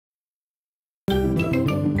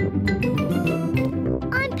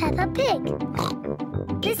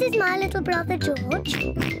Pig. This is my little brother George.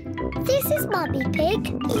 This is Mummy Pig.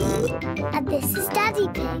 And this is Daddy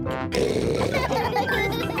Pig.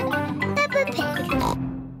 Peppa Pig.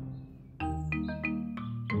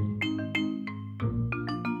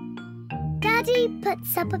 Daddy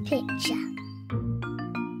puts up a picture.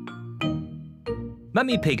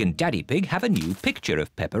 Mummy Pig and Daddy Pig have a new picture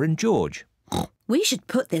of Peppa and George. We should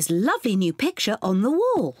put this lovely new picture on the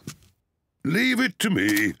wall. Leave it to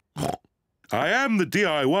me. I am the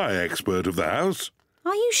DIY expert of the house.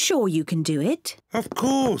 Are you sure you can do it? Of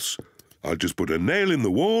course. I'll just put a nail in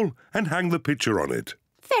the wall and hang the picture on it.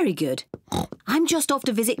 Very good. I'm just off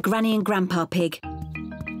to visit Granny and Grandpa Pig.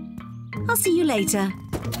 I'll see you later.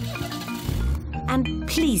 And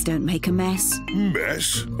please don't make a mess.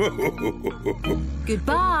 Mess?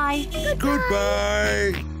 Goodbye.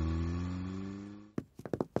 Goodbye.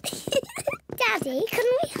 Daddy, can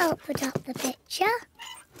we help put up the picture?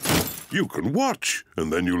 You can watch,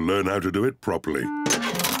 and then you'll learn how to do it properly.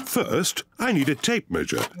 First, I need a tape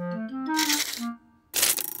measure.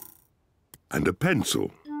 And a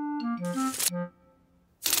pencil.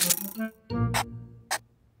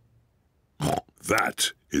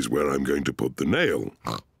 That is where I'm going to put the nail.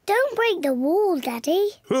 Don't break the wall, Daddy.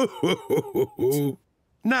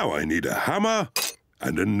 Now I need a hammer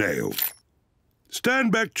and a nail.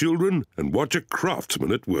 Stand back, children, and watch a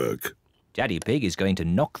craftsman at work. Daddy Pig is going to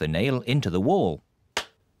knock the nail into the wall.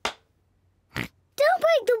 Don't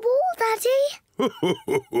break the wall,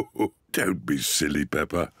 Daddy. Don't be silly,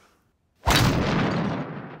 Peppa.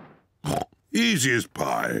 Easy as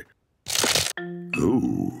pie.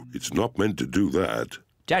 Oh, it's not meant to do that.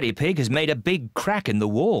 Daddy Pig has made a big crack in the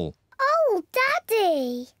wall. Oh,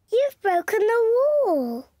 Daddy, you've broken the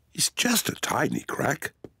wall. It's just a tiny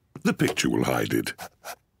crack. The picture will hide it.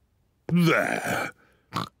 There.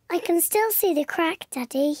 I can still see the crack,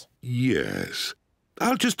 Daddy. Yes.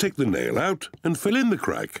 I'll just take the nail out and fill in the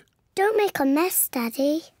crack. Don't make a mess,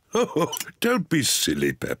 Daddy. Oh, don't be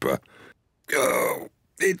silly, Peppa. Oh,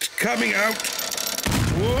 it's coming out.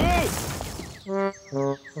 Whoa!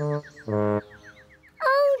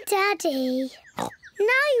 Oh, Daddy.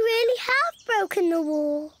 Now you really have broken the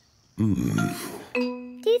wall. Do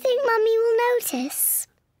you think Mummy will notice?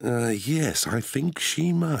 Yes, I think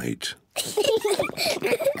she might.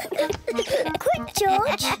 Quick,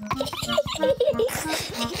 George.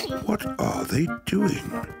 What are they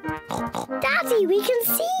doing? Daddy, we can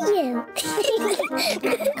see you.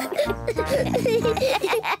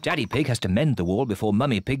 Daddy Pig has to mend the wall before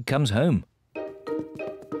Mummy Pig comes home.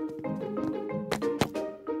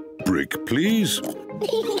 Brick, please.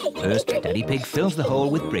 First, Daddy Pig fills the hole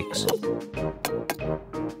with bricks.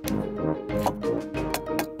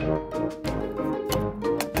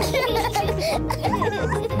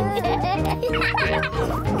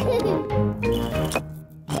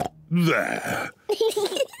 There.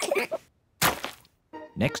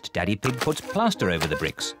 Next, Daddy Pig puts plaster over the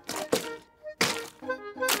bricks.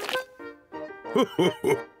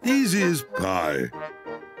 Easy as pie.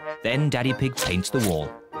 Then Daddy Pig paints the wall.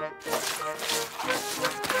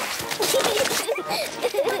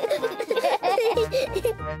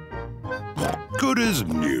 Good as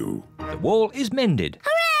new. The wall is mended.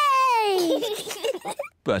 Hooray!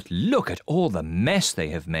 But look at all the mess they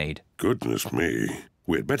have made. Goodness me.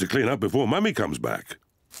 We'd better clean up before Mummy comes back.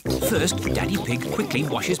 First, Daddy Pig quickly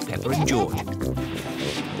washes Peppa and George.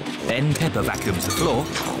 Then Peppa vacuums the floor.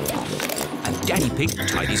 And Daddy Pig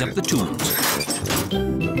tidies up the tools.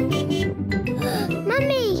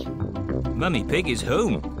 Mummy! Mummy Pig is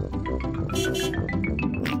home.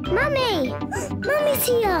 Mummy! Mummy's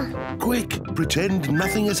here. Quick, pretend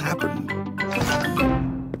nothing has happened.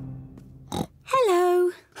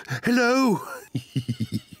 Hello. Hello.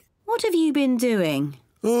 What have you been doing?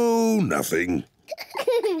 Oh, nothing.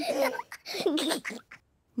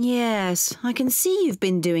 Yes, I can see you've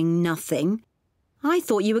been doing nothing. I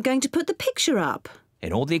thought you were going to put the picture up.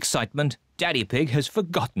 In all the excitement, Daddy Pig has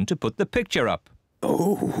forgotten to put the picture up.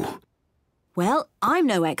 Oh. Well, I'm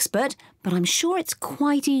no expert, but I'm sure it's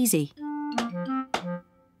quite easy.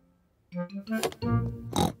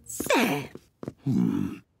 There.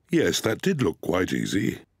 Yes, that did look quite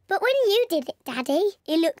easy. But when you did it, Daddy,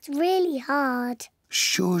 it looked really hard.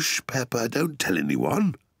 Shush, Peppa, don't tell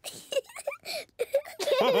anyone.